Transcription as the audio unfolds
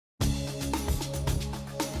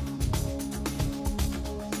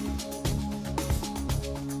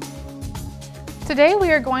Today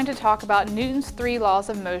we are going to talk about Newton's 3 laws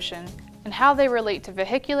of motion and how they relate to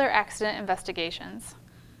vehicular accident investigations.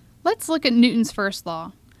 Let's look at Newton's first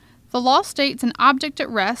law. The law states an object at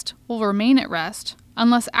rest will remain at rest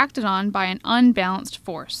unless acted on by an unbalanced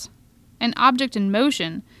force. An object in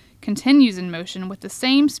motion continues in motion with the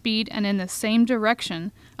same speed and in the same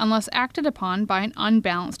direction unless acted upon by an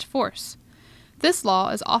unbalanced force. This law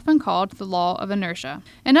is often called the law of inertia.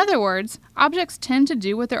 In other words, objects tend to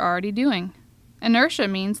do what they're already doing. Inertia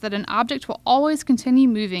means that an object will always continue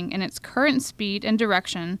moving in its current speed and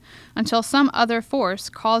direction until some other force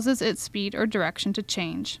causes its speed or direction to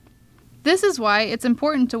change. This is why it's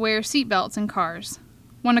important to wear seatbelts in cars.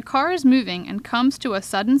 When a car is moving and comes to a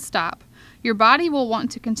sudden stop, your body will want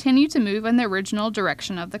to continue to move in the original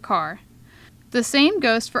direction of the car. The same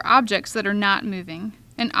goes for objects that are not moving.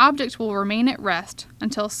 An object will remain at rest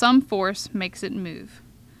until some force makes it move.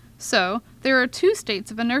 So, there are 2 states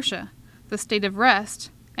of inertia: the state of rest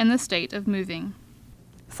and the state of moving.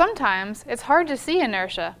 Sometimes it's hard to see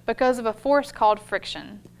inertia because of a force called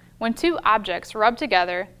friction. When 2 objects rub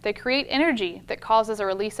together, they create energy that causes a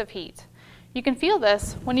release of heat. You can feel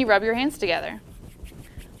this when you rub your hands together.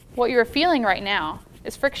 What you're feeling right now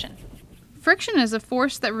is friction. Friction is a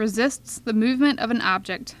force that resists the movement of an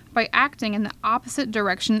object by acting in the opposite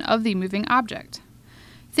direction of the moving object.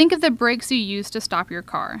 Think of the brakes you use to stop your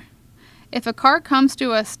car. If a car comes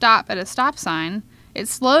to a stop at a stop sign, it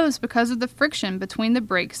slows because of the friction between the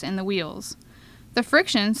brakes and the wheels. The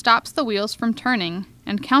friction stops the wheels from turning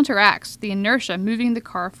and counteracts the inertia moving the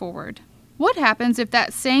car forward. What happens if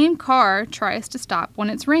that same car tries to stop when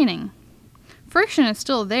it's raining? Friction is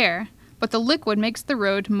still there, but the liquid makes the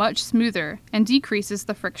road much smoother and decreases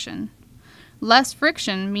the friction. Less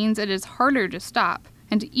friction means it is harder to stop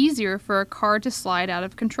and easier for a car to slide out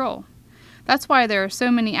of control. That's why there are so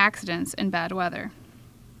many accidents in bad weather.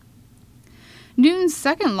 Newton's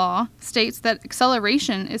second law states that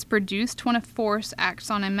acceleration is produced when a force acts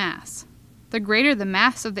on a mass. The greater the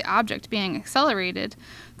mass of the object being accelerated,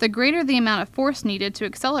 the greater the amount of force needed to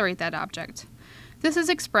accelerate that object. This is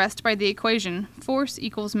expressed by the equation force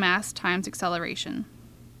equals mass times acceleration.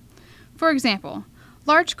 For example,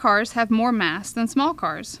 large cars have more mass than small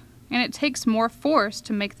cars, and it takes more force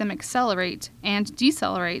to make them accelerate and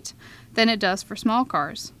decelerate than it does for small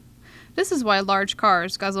cars. This is why large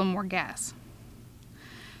cars guzzle more gas.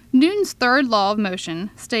 Newton's third law of motion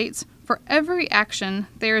states, for every action,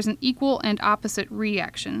 there is an equal and opposite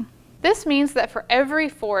reaction. This means that for every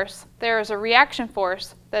force, there is a reaction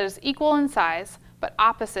force that is equal in size, but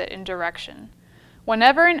opposite in direction.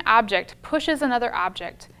 Whenever an object pushes another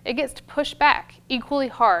object, it gets to push back equally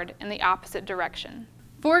hard in the opposite direction.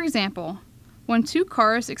 For example, when 2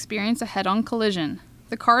 cars experience a head-on collision,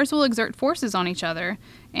 the cars will exert forces on each other,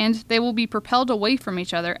 and they will be propelled away from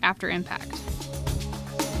each other after impact.